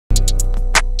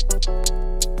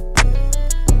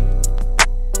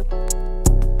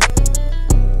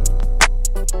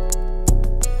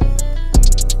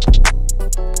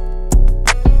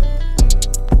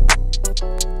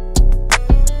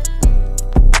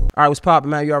All right, what's poppin',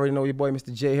 man? You already know your boy,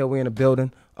 Mr. J Hill. We in the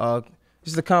building.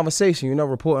 This is a conversation,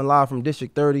 reporting live from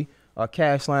District 30,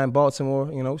 Cashline,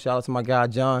 Baltimore. Shout out to my guy,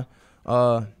 John.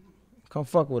 Come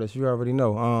fuck with us. You already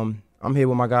know. I'm here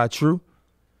with my guy, True.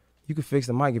 You can fix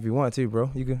the mic if you want to,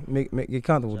 bro. You can make get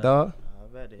comfortable, dog.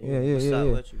 Yeah. What's up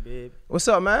with you, babe? What's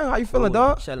up, man? How you feeling,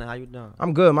 dog? Chilling. How you doing?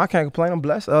 I'm good, man. I can't complain. I'm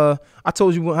blessed. I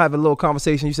told you we'll have a little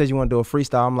conversation. You said you want to do a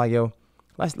freestyle. I'm like, yo,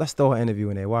 let's throw an interview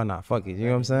in there. Why not? Fuck it. You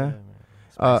know what I'm saying?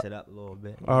 Spice it up a little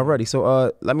bit. Alrighty.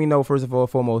 So let me know first of all,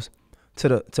 foremost,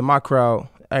 to my crowd,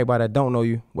 everybody that don't know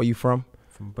you, where you from?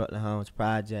 From Brooklyn Homes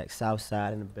Project, South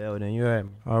Side in the building. You heard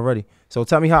me? Alrighty. So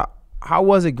tell me how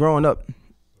was it growing up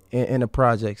in the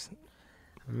projects?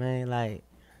 I mean, like,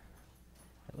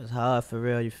 it was hard for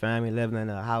real. You feel me? Living in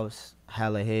a house,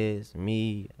 hella his,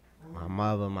 me, my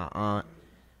mother, my aunt,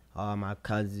 all my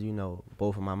cousins.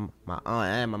 Both of my aunt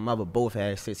and my mother both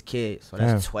had 6 kids, so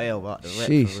that's 12 out the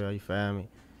rip for real. You feel me?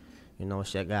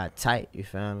 Shit got tight. You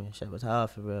feel me? Shit was hard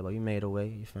for real, but we made a way.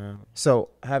 You feel me?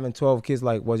 So having 12 kids,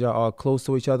 like, was y'all all close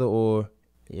to each other, or?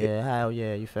 Yeah, hell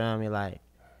yeah. You feel me? Like,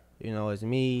 it's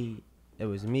me. It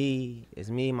was me. It's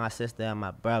me, my sister, and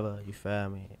my brother. You feel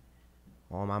me?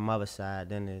 On my mother's side,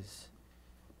 then there's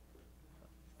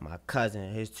my cousin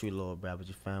and his 2 little brothers.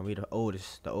 You feel me? We the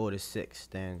oldest 6.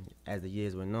 Then as the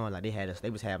years went on, like they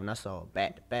was having us all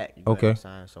back to back. You know what I'm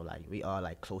saying? So like we all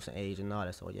like close in age and all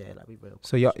that. So yeah, like we real close.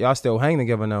 So y'all still hang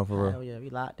together now for real? Hell yeah, we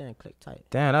locked in, click tight.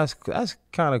 Damn, that's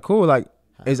kind of cool. Like,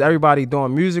 is everybody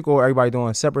doing music or everybody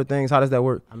doing separate things? How does that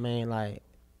work? I mean, like,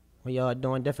 we all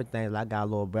doing different things. Like, I got a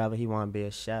little brother, he want to be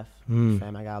a chef. You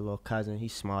feel me? I got a little cousin,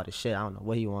 he's smart as shit. I don't know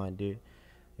what he want to do. You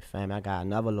feel me? I got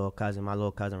another little cousin, my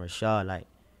little cousin Rashad. Like,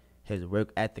 his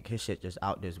work ethic, his shit just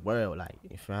out this world. Like,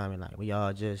 you feel me? Like, we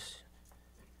all just,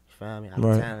 you feel me? I'm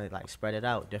trying to, like, spread it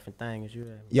out, different things. You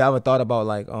know? You ever thought about,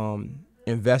 like,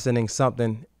 investing in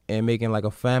something and making, like,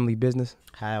 a family business?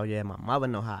 Hell yeah. My mother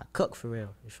know how to cook for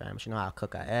real. You feel me? She know how to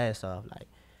cook her ass off. Like,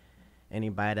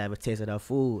 anybody that ever tasted her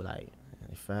food, like,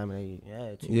 you feel me?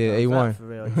 Yeah, A1. For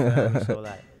real. You feel me? So,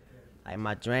 like,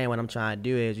 my dream, what I'm trying to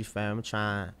do is, you feel me? I'm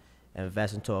trying to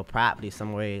invest into a property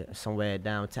somewhere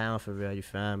downtown for real, you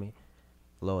feel me?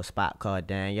 A little spot called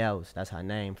Danielle's. That's her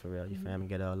name for real, you feel me?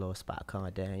 Get a little spot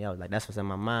called Danielle's. Like, that's what's in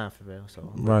my mind for real.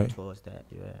 So I'm working towards that,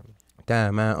 you hear me?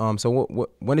 Damn, man. So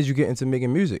when did you get into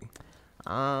making music?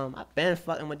 I've been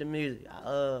fucking with the music.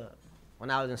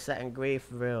 When I was in 2nd grade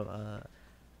for real,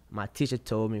 my teacher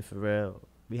told me for real,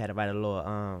 we had to write a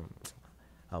little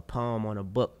a poem on a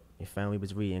book, you feel me? We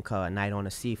was reading called Night on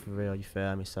the Sea for real, you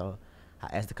feel me? So I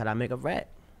asked her, could I make a rap?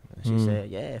 And she said,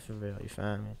 yeah, for real, you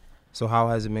feel me? So how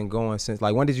has it been going since?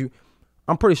 Like, when did you,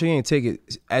 I'm pretty sure you ain't take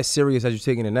it as serious as you're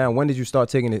taking it now. When did you start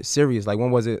taking it serious? Like,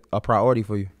 when was it a priority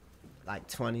for you? Like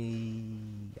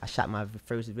I shot my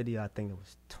first video, I think it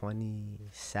was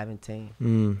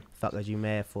 2017. Fuck Was You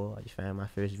Mad For? You feel me? My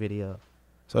first video.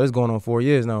 So it's going on 4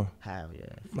 years now. Hell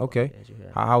yeah. Okay.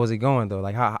 How was it going, though?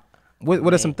 Like,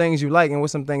 what are some things you like and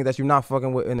what's some things that you're not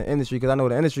fucking with in the industry? Because I know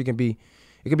the industry can be,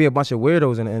 it could be a bunch of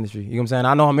weirdos in the industry. You know what I'm saying?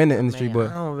 I know I'm in the industry, but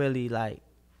I don't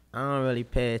really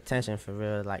pay attention for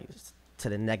real, like, to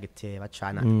the negative. I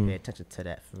try not to pay attention to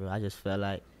that for real. I just feel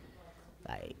like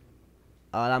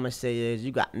all I'm gonna say is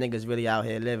you got niggas really out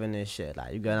here living this shit.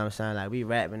 Like, you get what I'm saying? Like, we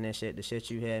rapping this shit, the shit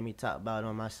you hear me talk about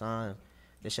on my songs,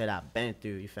 the shit I've been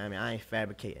through, you feel me? I ain't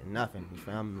fabricating nothing, you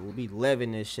feel me? We be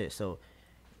this shit, so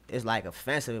it's like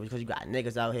offensive because you got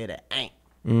niggas out here that ain't.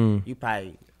 You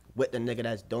probably with the nigga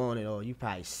that's doing it, or you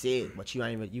probably see it, but you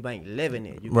ain't living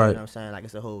it. You know what I'm saying? Like,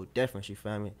 it's a whole difference. You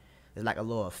feel me? It's like a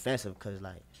little offensive because,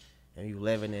 like, if you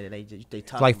living it, they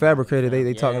talk like fabricated.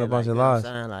 They talking a bunch of lies.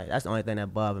 Like, that's the only thing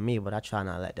that bothers me, but I try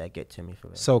not to let that get to me for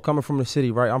real. So coming from the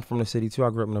city, right? I'm from the city too.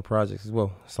 I grew up in the projects as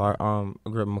well. So I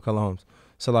grew up in McCullough Homes.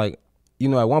 So, like,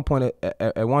 at one point,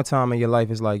 at one time in your life,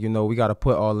 it's like, we got to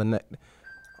put all the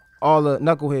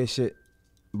knucklehead shit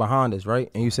behind us,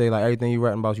 right? And you say, like, everything you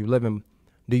rapping about, you living.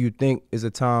 Do you think is a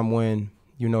time when,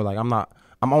 like, I'm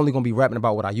only going to be rapping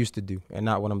about what I used to do and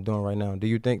not what I'm doing right now? Do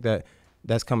you think that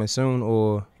that's coming soon,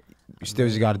 or you still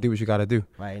just got to do what you got to do?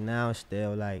 Right now,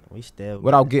 still, like, we still.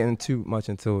 Without getting too much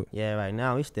into it. Yeah, right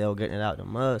now, we still getting it out the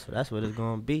mud, so that's what it's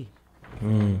going to be.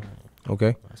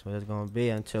 Okay. That's what it's going to be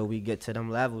until we get to them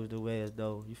levels the way as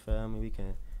though, you feel me? We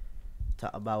can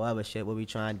talk about other shit, what we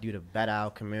trying to do to better our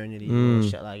community and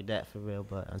shit like that for real,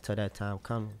 but until that time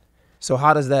coming. So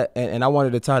how does that, and I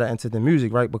wanted to tie that into the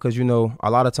music, right? Because, a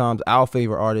lot of times our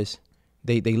favorite artists,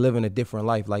 they live in a different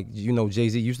life. Like,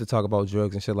 Jay-Z used to talk about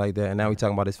drugs and shit like that, and now he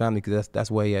talking about his family because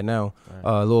that's where he at now.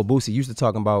 Lil Boosie used to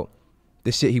talking about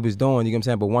the shit he was doing, you know what I'm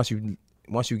saying? But once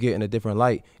once you get in a different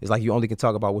light, it's like you only can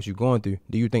talk about what you're going through.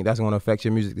 Do you think that's gonna affect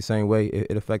your music the same way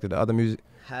it affected the other music?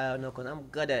 Hell no, cause I'm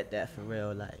good at that for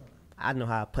real. Like I know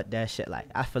how to put that shit. Like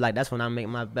I feel like that's when I make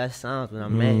my best songs when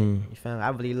I'm mad. You feel me? I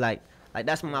really like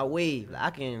that's my wave.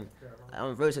 Like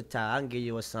I'm versatile. I can give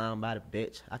you a song about a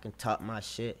bitch. I can talk my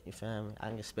shit. You feel me? I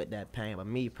can spit that pain. But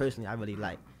me personally, I really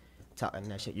like talking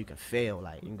that shit you can feel.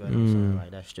 Like you know what I'm saying?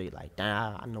 Like that straight. Like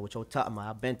damn, I know what you're talking about.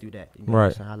 I've been through that. You know what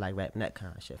I'm saying? I like rapping that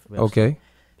kind of shit for real. Okay.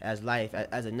 So, as life,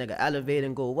 as a nigga elevate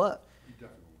and go up,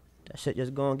 that shit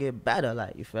just gonna get better.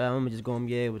 Like you feel me? I'm just gonna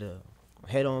be able to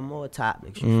hit on more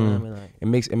topics. You feel me? Like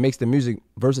it makes the music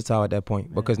versatile at that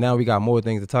point because now we got more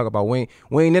things to talk about. We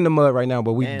ain't in the mud right now,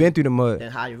 but we've been through the mud.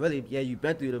 And how you really, you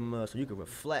been through the mud, so you can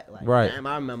reflect. Like, right. Damn,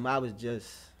 I remember I was just,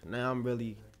 now I'm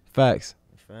really. Facts.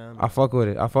 I fuck with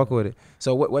it.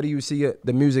 So what do you see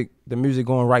the music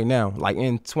going right now? Like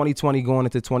in 2020 going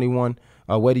into 21,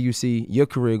 where do you see your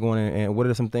career going and what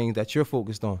are some things that you're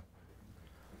focused on?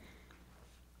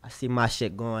 I see my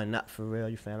shit going up for real,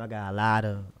 you feel me? I got a lot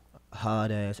of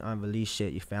hard ass unreleased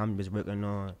shit, you feel me? I'm just working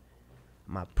on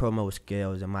my promo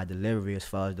skills and my delivery as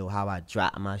far as though how I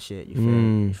drop my shit, you feel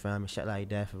me? You feel me? Shit like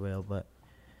that for real, but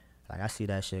like I see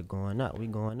that shit going up. We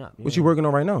going up. What you working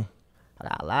on right now? I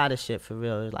got a lot of shit for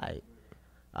real. It's like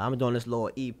I'm doing this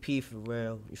little EP for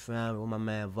real. You feel me? With my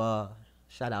man Var.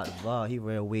 Shout out to Var. He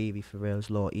real wavy for real. This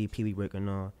little EP we working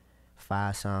on.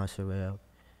 5 songs for real.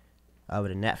 Other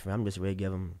than that, I'm just ready to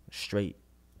give him straight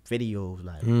videos,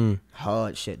 like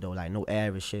hard shit though, like no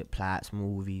average shit, plots,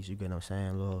 movies. You get what I'm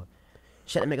saying, Lord?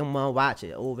 Shit to make them want to watch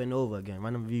it over and over again,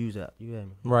 run them views up. You hear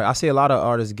me? Right. I see a lot of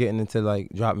artists getting into like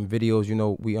dropping videos. You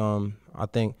know, we I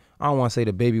think I don't want to say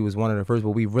the Baby was one of the first,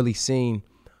 but we really seen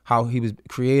how he was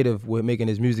creative with making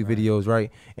his music videos,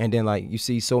 right? And then like you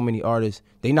see so many artists,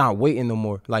 they not waiting no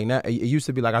more. Like now, it used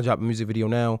to be like I drop a music video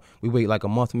now, we wait like a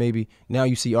month maybe. Now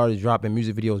you see artists dropping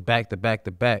music videos back to back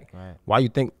to back. Right. Why you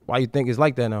think it's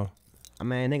like that now? I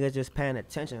mean, niggas just paying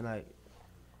attention. Like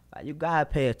you gotta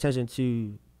pay attention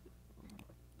to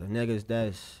the niggas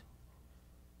that's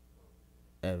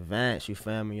advanced, you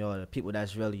feel me, or the people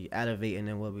that's really elevating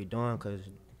in what we doing, cause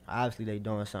obviously they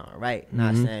doing something right.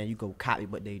 Not saying you go copy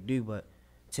what they do, but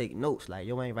take notes. Like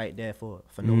you ain't right there for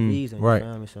no reason. Right. You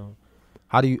feel me? So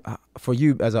how do you, for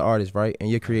you as an artist, right, and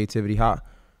your creativity, how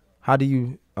do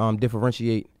you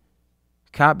differentiate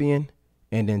copying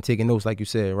and then taking notes, like you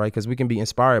said, right? Because we can be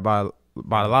inspired by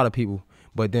a lot of people,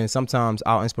 but then sometimes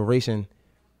our inspiration,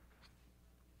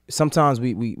 sometimes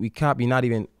we copy not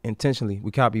even intentionally.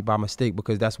 We copy by mistake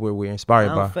because that's where we're inspired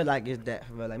by. I don't feel like it's that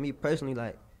for real. Like me personally,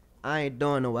 like I ain't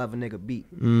doing no other nigga beat.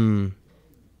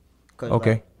 Cause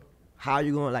okay. Like, how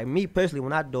you going, like me personally,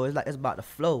 when I do it, it's like it's about the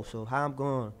flow. So how I'm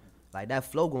going, like that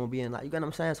flow gonna be in, like, you get what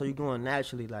I'm saying? So you going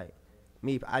naturally, like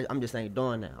me, I'm just ain't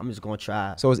doing that. I'm just gonna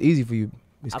try. So it's easy for you.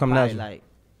 It's coming natural. Like,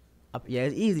 yeah,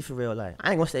 it's easy for real. Like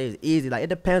I ain't gonna say it's easy. Like it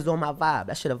depends on my vibe.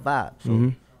 That shit a vibe.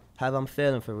 So how I'm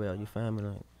feeling for real. You feel me?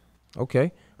 Like.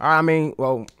 Okay. I mean,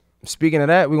 well, speaking of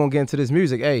that, we're gonna get into this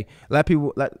music. Hey, let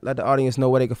the audience know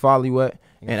where they can follow you at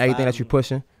and everything that you're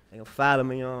pushing. They can follow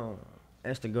me on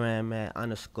Instagram at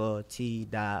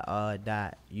 _T.R.U.E_.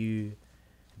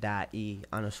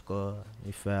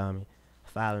 You feel me?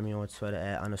 Follow me on Twitter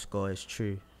at _is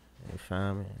true. You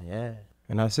feel me? Yeah.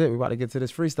 And that's it. We about to get to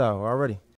this freestyle already.